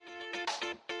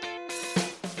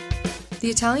The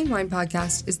Italian Wine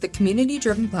Podcast is the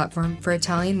community-driven platform for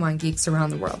Italian wine geeks around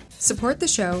the world. Support the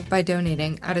show by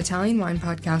donating at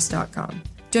ItalianWinePodcast.com.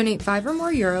 Donate €5 or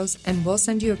more and we'll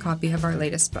send you a copy of our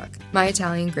latest book, My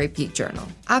Italian Grape Geek Journal,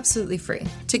 absolutely free.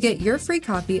 To get your free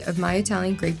copy of My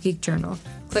Italian Grape Geek Journal,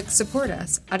 click support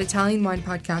us at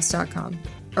ItalianWinePodcast.com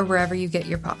or wherever you get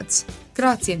your pods.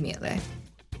 Grazie mille.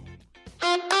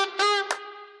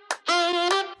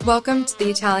 Welcome to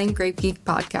the Italian Grape Geek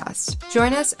Podcast.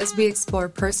 Join us as we explore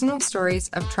personal stories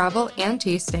of travel and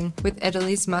tasting with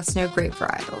Italy's must-know grape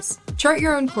varietals. Chart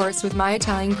your own course with My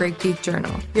Italian Grape Geek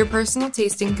Journal, your personal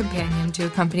tasting companion to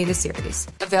accompany the series.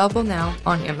 Available now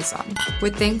on Amazon.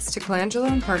 With thanks to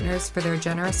Colangelo and Partners for their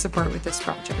generous support with this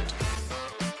project.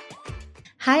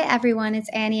 Hi everyone, it's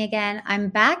Annie again. I'm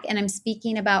back and I'm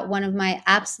speaking about one of my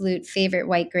absolute favorite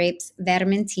white grapes,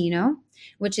 Vermentino,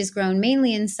 which is grown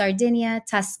mainly in Sardinia,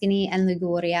 Tuscany, and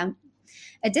Liguria.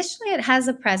 Additionally, it has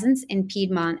a presence in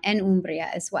Piedmont and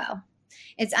Umbria as well.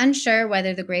 It's unsure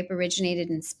whether the grape originated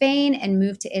in Spain and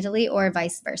moved to Italy or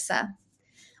vice versa.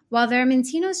 While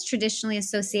Vermentino is traditionally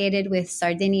associated with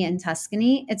Sardinia and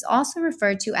Tuscany, it's also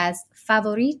referred to as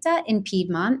Favorita in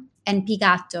Piedmont and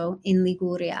Pigatto in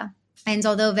Liguria. And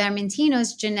although Vermentino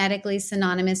is genetically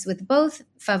synonymous with both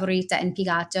Favorita and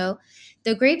Pigatto,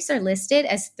 the grapes are listed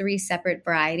as 3 separate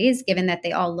varieties, given that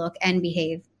they all look and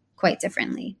behave quite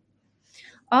differently.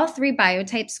 All 3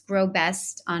 biotypes grow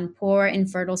best on poor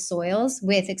and fertile soils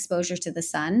with exposure to the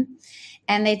sun,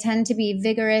 and they tend to be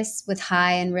vigorous with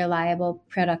high and reliable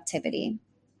productivity.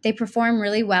 They perform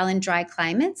really well in dry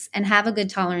climates and have a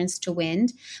good tolerance to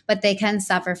wind, but they can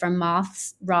suffer from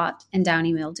moths, rot, and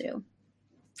downy mildew.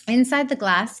 Inside the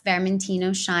glass,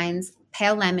 Vermentino shines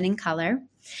pale lemon in color.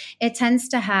 It tends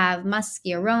to have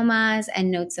musky aromas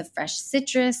and notes of fresh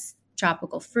citrus,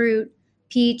 tropical fruit,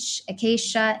 peach,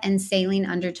 acacia, and saline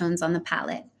undertones on the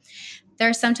palate. There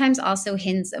are sometimes also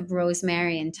hints of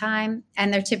rosemary and thyme,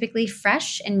 and they're typically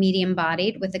fresh and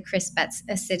medium-bodied with a crisp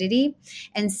acidity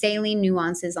and saline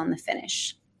nuances on the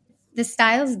finish. The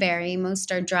styles vary.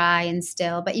 Most are dry and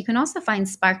still, but you can also find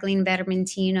sparkling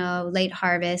Vermentino, late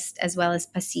harvest, as well as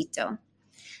passito.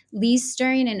 Lees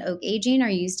stirring and oak aging are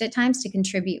used at times to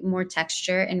contribute more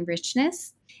texture and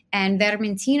richness. And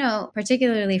Vermentino,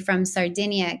 particularly from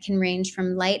Sardinia, can range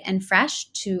from light and fresh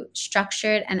to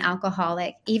structured and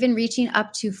alcoholic, even reaching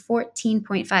up to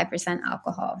 14.5%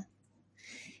 alcohol.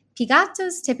 Pigatto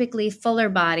is typically fuller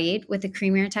bodied with a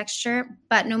creamier texture,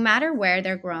 but no matter where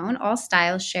they're grown, all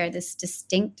styles share this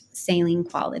distinct saline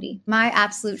quality. My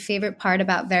absolute favorite part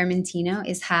about Vermentino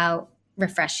is how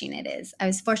refreshing it is. I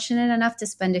was fortunate enough to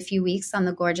spend a few weeks on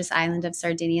the gorgeous island of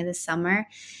Sardinia this summer,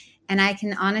 and I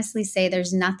can honestly say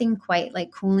there's nothing quite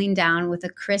like cooling down with a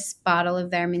crisp bottle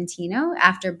of Vermentino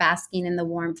after basking in the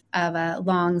warmth of a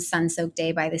long sun-soaked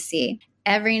day by the sea.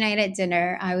 Every night at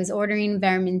dinner, I was ordering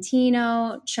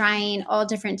Vermentino, trying all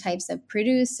different types of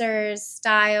producers,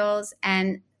 styles,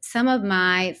 and some of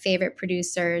my favorite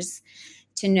producers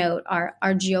to note are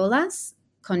Argiolas,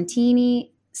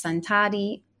 Contini,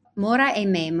 Santadi, Mora e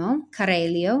Memo,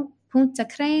 Carelio, Punta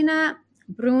Crena,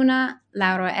 Bruna,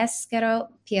 Lauro Eschero,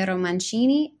 Piero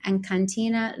Mancini, and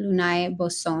Cantina Lunae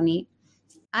Bossoni.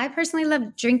 I personally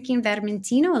love drinking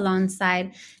Vermentino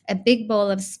alongside a big bowl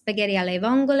of spaghetti alle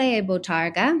vongole e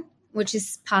botarga, which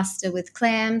is pasta with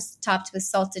clams topped with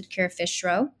salted cure fish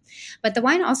roe. But the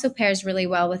wine also pairs really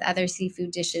well with other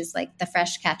seafood dishes like the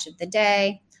fresh catch of the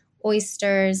day,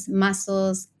 oysters,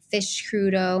 mussels, fish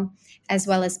crudo, as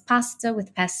well as pasta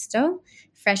with pesto,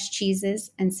 fresh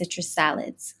cheeses, and citrus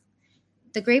salads.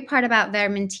 The great part about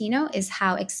Vermentino is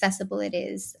how accessible it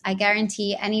is. I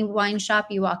guarantee any wine shop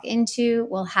you walk into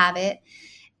will have it.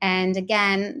 And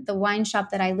again, the wine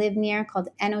shop that I live near called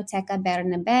Enoteca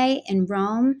Bernabe in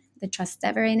Rome, the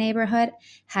Trastevere neighborhood,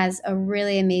 has a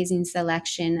really amazing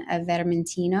selection of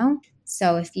Vermentino.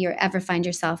 So if you ever find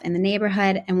yourself in the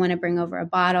neighborhood and want to bring over a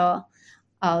bottle,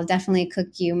 I'll definitely cook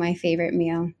you my favorite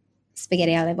meal,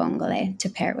 spaghetti alle vongole, to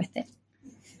pair with it.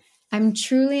 I'm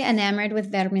truly enamored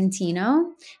with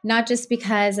Vermentino, not just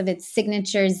because of its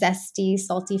signature zesty,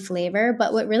 salty flavor,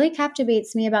 but what really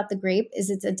captivates me about the grape is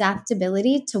its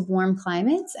adaptability to warm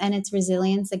climates and its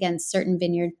resilience against certain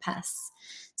vineyard pests.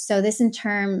 So this in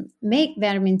turn make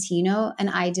Vermentino an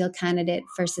ideal candidate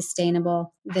for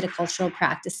sustainable viticultural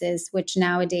practices, which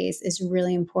nowadays is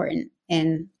really important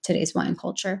in today's wine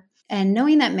culture. And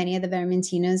knowing that many of the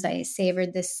Vermentinos I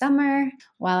savored this summer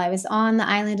while I was on the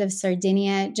island of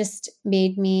Sardinia just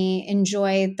made me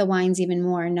enjoy the wines even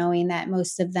more, knowing that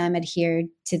most of them adhered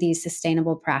to these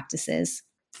sustainable practices.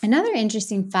 Another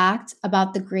interesting fact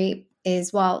about the grape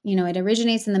is while, it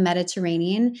originates in the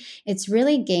Mediterranean, it's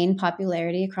really gained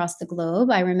popularity across the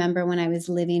globe. I remember when I was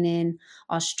living in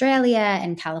Australia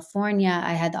and California,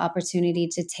 I had the opportunity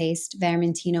to taste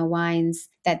Vermentino wines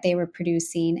that they were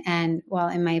producing. And while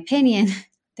in my opinion,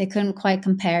 they couldn't quite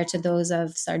compare to those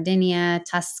of Sardinia,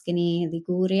 Tuscany,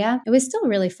 Liguria, it was still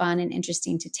really fun and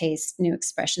interesting to taste new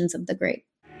expressions of the grape.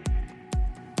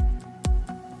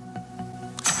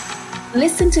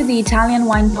 Listen to the Italian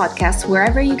Wine Podcast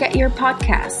wherever you get your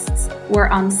podcasts. We're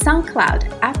on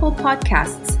SoundCloud, Apple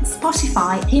Podcasts,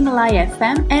 Spotify, Himalaya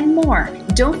FM, and more.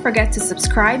 Don't forget to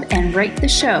subscribe and rate the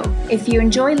show. If you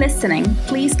enjoy listening,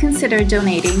 please consider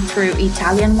donating through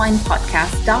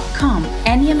ItalianWinePodcast.com.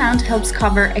 Any amount helps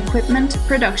cover equipment,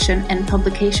 production, and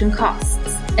publication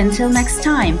costs. Until next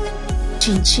time,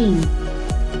 Cin Cin.